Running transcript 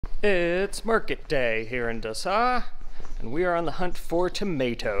It's market day here in Dasà, and we are on the hunt for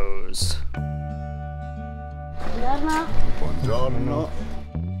tomatoes. Buongiorno. Buongiorno.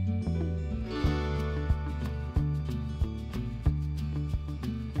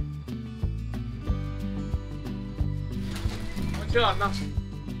 Buongiorno.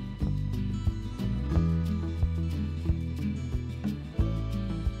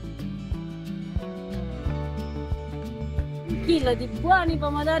 Un chilo di buoni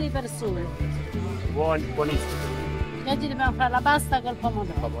pomodori per sugo. Buonissimo. Oggi dobbiamo fare la pasta col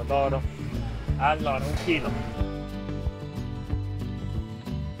pomodoro. Pomodoro. Allora, 1 chilo.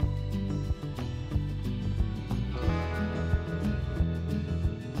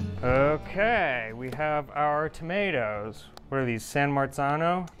 Okay, we have our tomatoes. What are these, San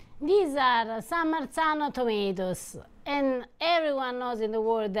Marzano? These are San Marzano tomatoes, and everyone knows in the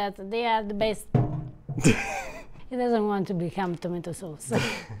world that they are the best. He doesn't want to become tomato sauce.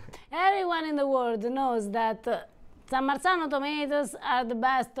 Everyone in the world knows that San Marzano tomatoes are the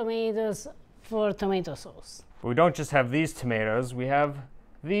best tomatoes for tomato sauce. We don't just have these tomatoes, we have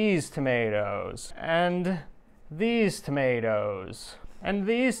these tomatoes, and these tomatoes, and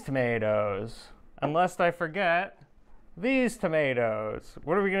these tomatoes. And lest I forget, these tomatoes.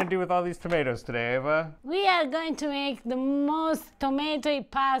 What are we gonna do with all these tomatoes today, Eva? We are going to make the most tomatoey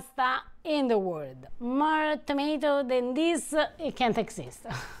pasta in the world. More tomato than this, it can't exist.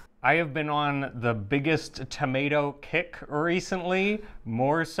 I have been on the biggest tomato kick recently,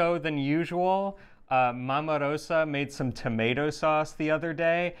 more so than usual. Mama Rosa made some tomato sauce the other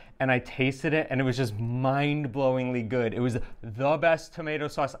day, and I tasted it, and it was just mind-blowingly good. It was the best tomato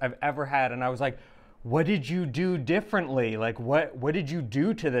sauce I've ever had, and I was like, what did you do differently? Like, what did you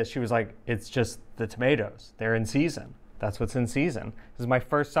do to this? She was like, it's just the tomatoes. They're in season. That's what's in season. This is my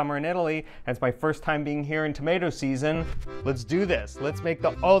first summer in Italy, and it's my first time being here in tomato season. Let's do this. Let's make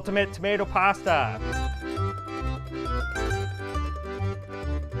the ultimate tomato pasta.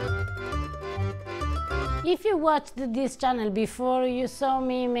 If you watched this channel before, you saw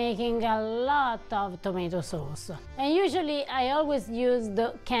me making a lot of tomato sauce. And usually I always use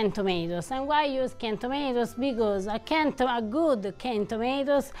the canned tomatoes. And why use canned tomatoes? Because a good canned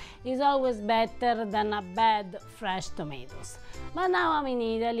tomatoes is always better than a bad fresh tomatoes. But now I'm in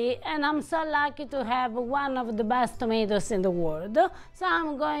Italy and I'm so lucky to have one of the best tomatoes in the world. So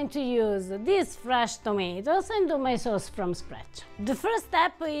I'm going to use these fresh tomatoes and do my sauce from scratch. The first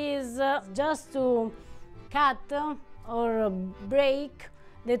step is just to cut or break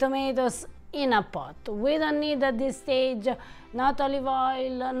the tomatoes in a pot. We don't need at this stage not olive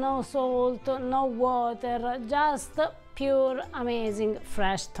oil, no salt, no water, just pure amazing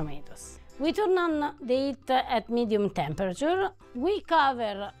fresh tomatoes. We turn on the heat at medium temperature. We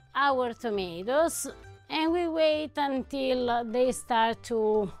cover our tomatoes and we wait until they start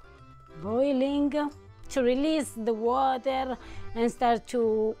to boiling, to release the water and start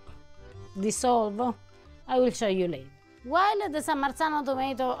to dissolve. I will show you later. While the San Marzano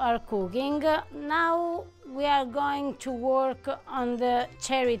tomatoes are cooking, now we are going to work on the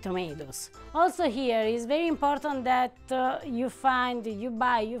cherry tomatoes. Also here is very important that you find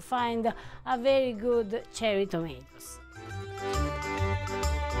a very good cherry tomatoes.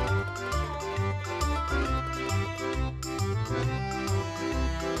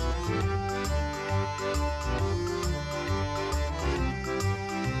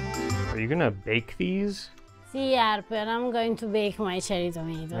 Are you gonna bake these? See, Harper, I'm going to bake my cherry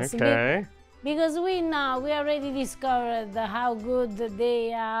tomatoes. Okay. Because we already discovered how good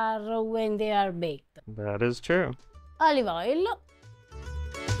they are when they are baked. That is true. Olive oil.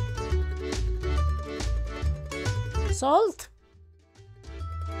 Salt.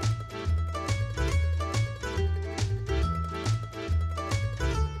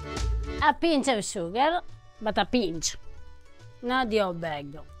 A pinch of sugar, but a pinch, not the whole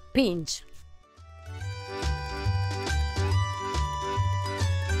bag though. Pinch.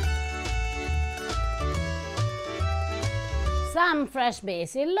 Some fresh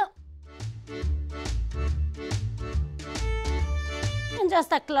basil and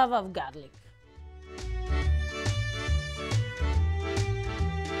just a clove of garlic.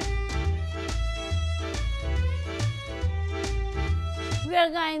 We are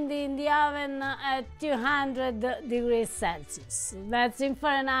going in the oven at 200 degrees Celsius. That's in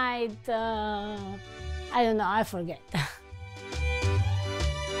Fahrenheit, I don't know, I forget.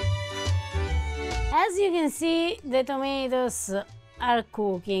 As you can see, the tomatoes are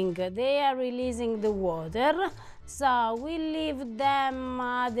cooking. They are releasing the water. So we leave them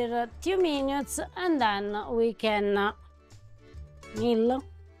other 2 minutes and then we can mill,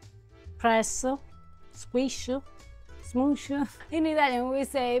 press, squish, Smush. In Italian we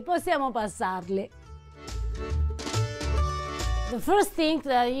say possiamo passarli. The first thing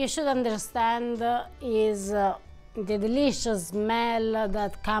that you should understand is the delicious smell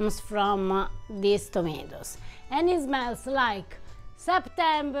that comes from these tomatoes. And it smells like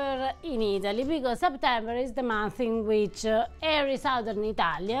September in Italy, because September is the month in which every southern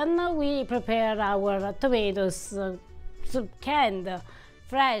Italian we prepare our tomatoes, canned,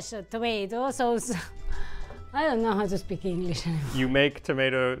 fresh tomato sauce. I don't know how to speak English anymore. You make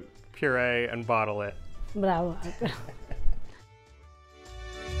tomato puree and bottle it. Bravo.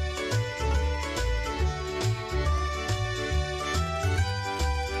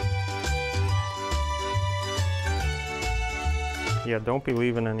 Yeah, don't be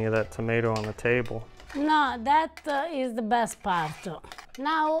leaving any of that tomato on the table. No, that is the best part.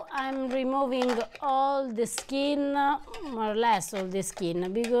 Now I'm removing all the skin, more or less all the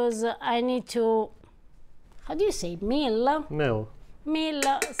skin, because I need to, how do you say, mill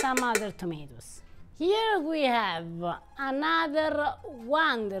some other tomatoes. Here we have another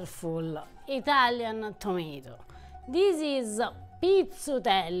wonderful Italian tomato. This is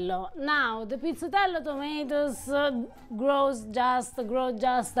Pizzutello. Now the Pizzutello tomatoes grow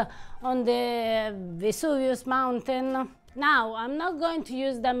just on the Vesuvius mountain. Now I'm not going to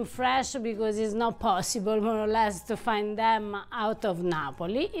use them fresh because it's not possible, more or less, to find them out of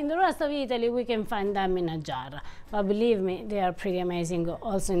Napoli. In the rest of Italy we can find them in a jar, but believe me, they are pretty amazing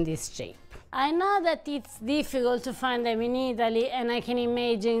also in this shape. I know that it's difficult to find them in Italy, and I can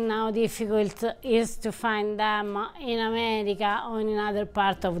imagine how difficult it is to find them in America or in other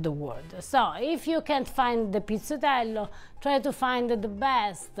parts of the world. So if you can't find the Pizzutello, try to find the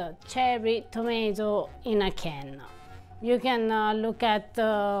best cherry tomato in a can. You can look at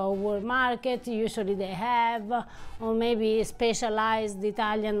world market, usually they have, or maybe specialized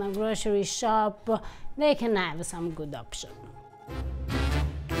Italian grocery shop, they can have some good option.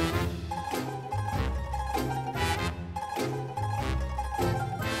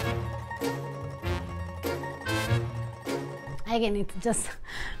 I can eat just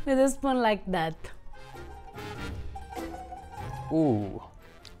with a spoon like that. Ooh.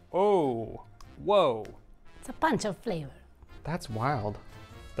 Oh. Whoa. It's a punch of flavor. That's wild.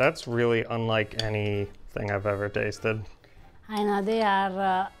 That's really unlike anything I've ever tasted. I know, they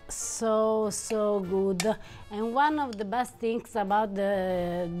are so good. And one of the best things about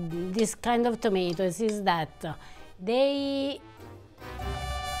this kind of tomatoes is that they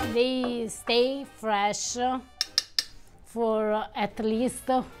stay fresh for at least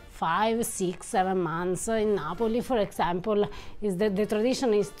 5, 6, 7 months. In Napoli, for example, the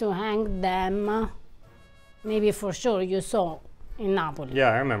tradition is to hang them. Maybe for sure you saw in Napoli.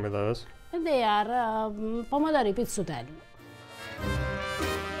 Yeah, I remember those. And they are pomodori pizzutello.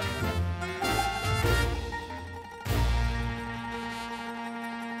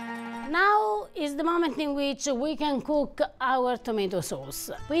 Now is the moment in which we can cook our tomato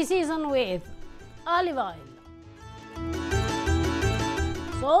sauce. We season with olive oil,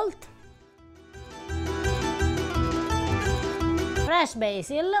 salt, fresh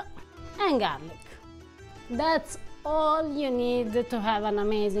basil, and garlic. That's all you need to have an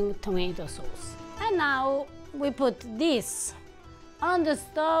amazing tomato sauce. And now we put this on the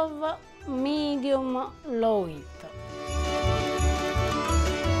stove, medium-low heat.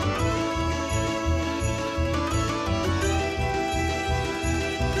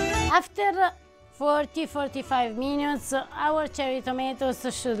 After 40-45 minutes, our cherry tomatoes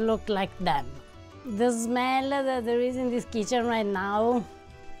should look like them. The smell that there is in this kitchen right now,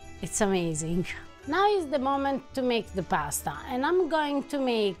 it's amazing. Now is the moment to make the pasta, and I'm going to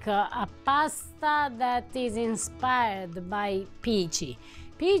make a pasta that is inspired by peachy.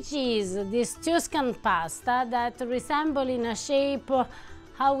 Peachy is this Tuscan pasta that resembles in a shape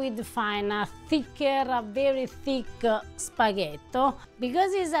how we define a very thick spaghetto.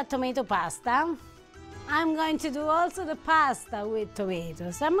 Because it's a tomato pasta, I'm going to do also the pasta with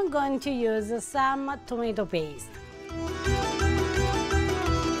tomatoes. I'm going to use some tomato paste.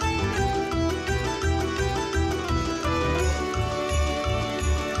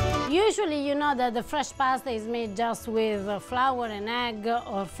 Usually you know that the fresh pasta is made just with flour and egg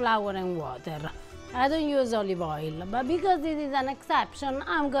or flour and water. I don't use olive oil, but because this is an exception,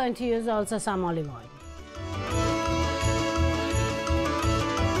 I'm going to use also some olive oil.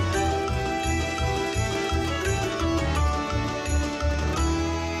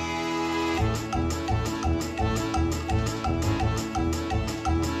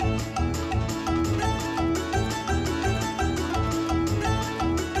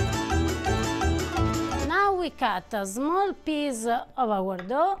 We cut a small piece of our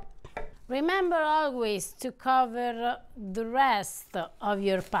dough Remember always to cover the rest of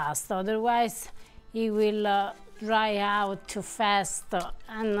your pasta, otherwise it will dry out too fast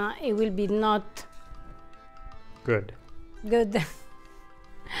and it will be not Good. good.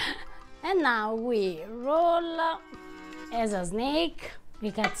 And now we roll as a snake.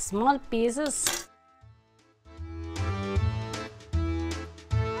 We cut small pieces.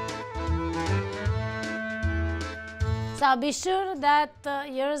 So be sure that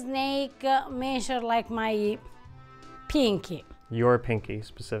your snake measure like my pinky. Your pinky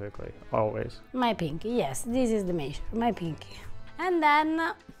specifically, always. My pinky, yes, this is the measure, my pinky. And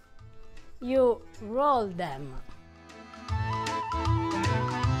then you roll them.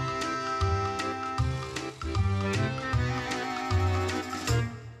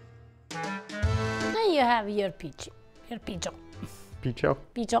 And you have your pigeon, Picho?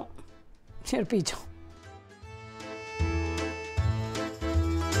 your pigeon.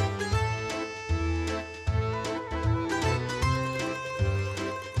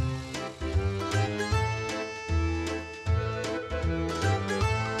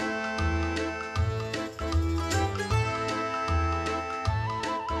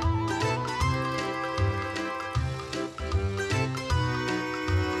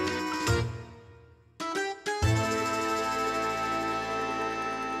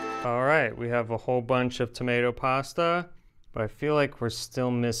 All right, we have a whole bunch of tomato pasta, but I feel like we're still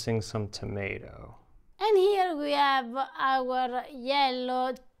missing some tomato. And here we have our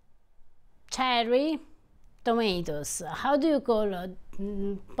yellow cherry tomatoes. How do you call it?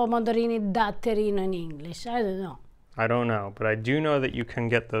 Pomodorini datterino in English? I don't know. I don't know, but I do know that you can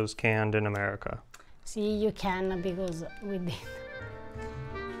get those canned in America. See, you can because we did.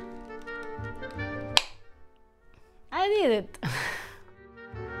 I did it.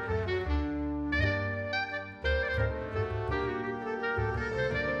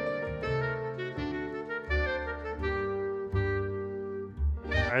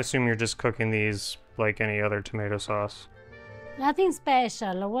 I assume you're just cooking these like any other tomato sauce. Nothing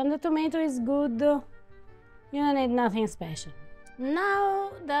special. When the tomato is good, you don't need nothing special.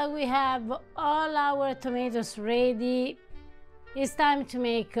 Now that we have all our tomatoes ready, it's time to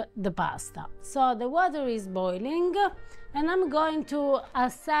make the pasta. So the water is boiling and I'm going to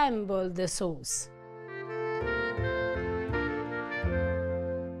assemble the sauce.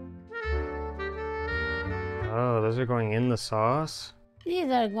 Oh, those are going in the sauce?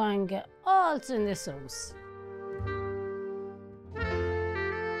 These are going also in the sauce.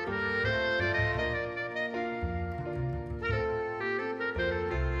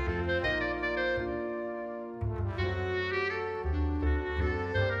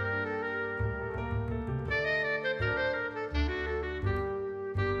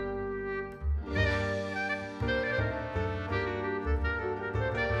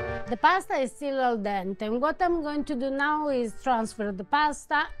 The pasta is still al dente, and what I'm going to do now is transfer the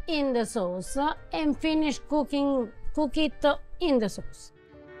pasta in the sauce and cook it in the sauce.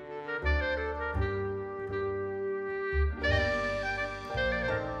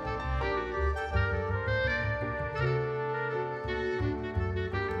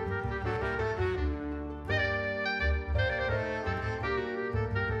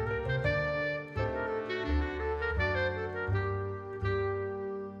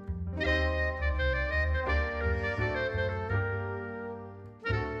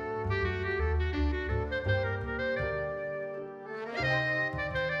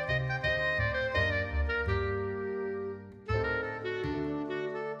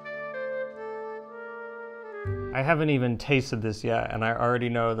 I haven't even tasted this yet, and I already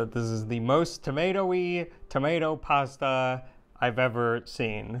know that this is the most tomatoey tomato pasta I've ever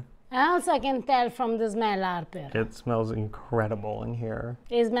seen. And also I can tell from the smell, Harper. It smells incredible in here.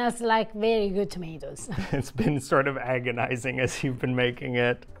 It smells like very good tomatoes. It's been sort of agonizing as you've been making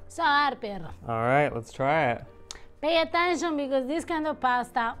it. So Harper, All right, let's try it. pay attention because this kind of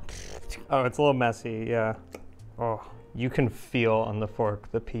pasta, Oh, it's a little messy, yeah. Oh, you can feel on the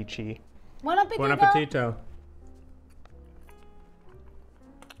fork the peachy. buon appetito! Buon appetito.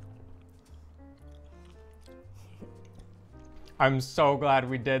 I'm so glad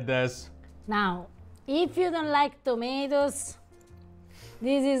we did this. Now, if you don't like tomatoes,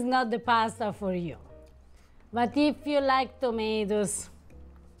 this is not the pasta for you. But if you like tomatoes,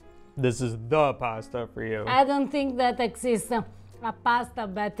 This is the pasta for you. I don't think that exists a pasta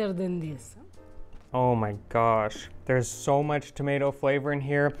better than this. Oh my gosh. There's so much tomato flavor in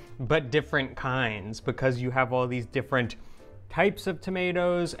here, but different kinds because you have all these different types of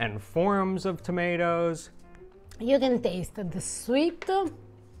tomatoes and forms of tomatoes. You can taste the sweet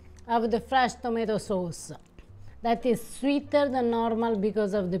of the fresh tomato sauce, that is sweeter than normal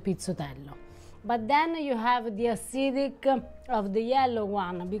because of the pizzotello. But then you have the acidic of the yellow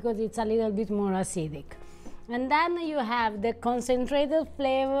one because it's a little bit more acidic. And then you have the concentrated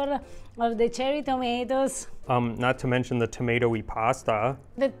flavor of the cherry tomatoes. Not to mention the tomatoey pasta.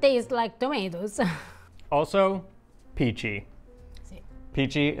 That taste like tomatoes. Also, peachy. Sì.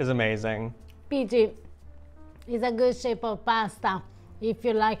 Peachy is amazing. Peachy is a good shape of pasta if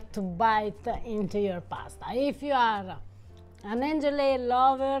you like to bite into your pasta. If you are an angel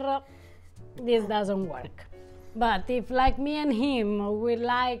lover, this doesn't work. But if, like me and him, we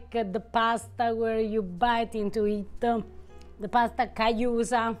like the pasta where you bite into it, the pasta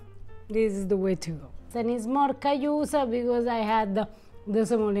cagliusa, this is the way to go. And it's more cagliusa because I had the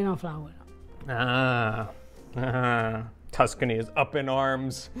semolina flour. Tuscany is up in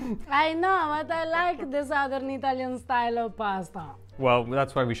arms. I know, but I like the southern Italian style of pasta. Well,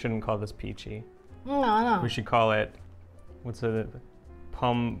 that's why we shouldn't call this peachy. No. We should call it, what's it?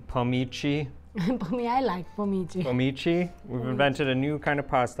 Pomici? I like pomici. Pomici? We've invented a new kind of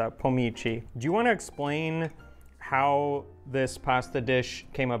pasta, pomici. Do you want to explain how this pasta dish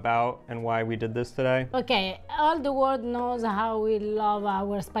came about and why we did this today? Okay, all the world knows how we love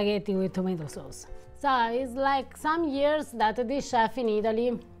our spaghetti with tomato sauce. So it's like some years that this chef in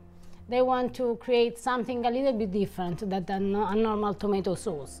Italy, they want to create something a little bit different than a normal tomato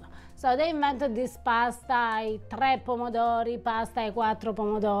sauce. So they invented this pasta ai 3 pomodori, pasta ai 4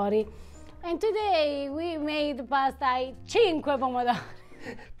 pomodori. And today we made pasta ai 5 pomodori.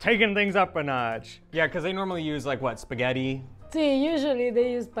 Taking things up a notch. Yeah, because they normally use like what, spaghetti? See, usually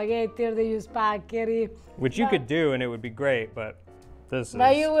they use spaghetti or they use paccheri. Which you could do and it would be great, but this is...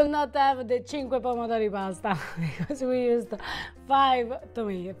 But you will not have the 5 pomodori pasta because we used 5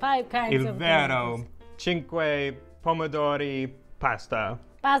 tomatoes, 5 kinds Il of vero tomatoes. 5 pomodori pasta.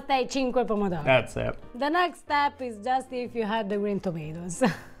 Pasta ai 5 pomodori. That's it. The next step is just if you had the green tomatoes.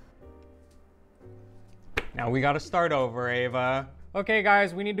 Now we gotta start over, Ava. Okay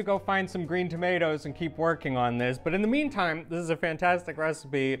guys, we need to go find some green tomatoes and keep working on this. But in the meantime, this is a fantastic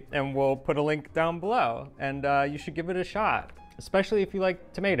recipe and we'll put a link down below. And you should give it a shot. Especially if you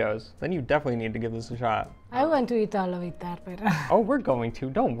like tomatoes, then you definitely need to give this a shot. I want to eat all of it, Harper. Oh, we're going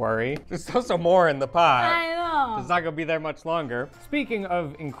to, don't worry. There's still some more in the pot. I know. It's not gonna be there much longer. Speaking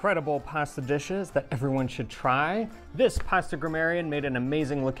of incredible pasta dishes that everyone should try, this pasta grammarian made an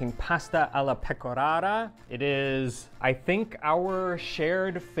amazing looking pasta alla pecorara. It is, I think, our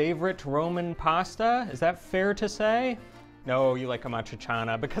shared favorite Roman pasta. Is that fair to say? No, you like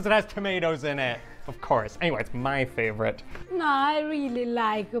amatriciana because it has tomatoes in it. Of course. Anyway, it's my favorite. No, I really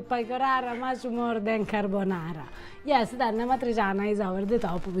like pecorara much more than carbonara. Yes, then amatriciana is over the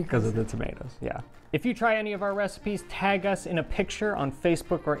top Because of the tomatoes, yeah. If you try any of our recipes, tag us in a picture on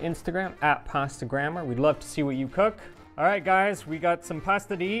Facebook or Instagram at Pasta Grammar. We'd love to see what you cook. All right, guys, we got some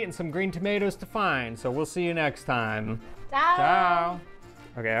pasta to eat and some green tomatoes to find, so we'll see you next time. Ciao. Ciao.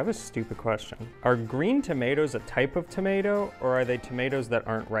 Okay, I have a stupid question. Are green tomatoes a type of tomato, or are they tomatoes that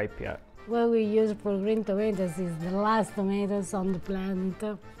aren't ripe yet? What we use for green tomatoes is the last tomatoes on the plant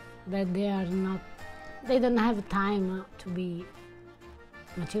that they don't have time to be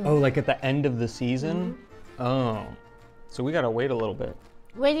mature. Oh, like at the end of the season? Mm-hmm. Oh, so we gotta wait a little bit.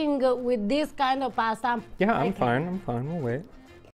 Waiting with this kind of pasta. Yeah, I'm fine, we'll wait.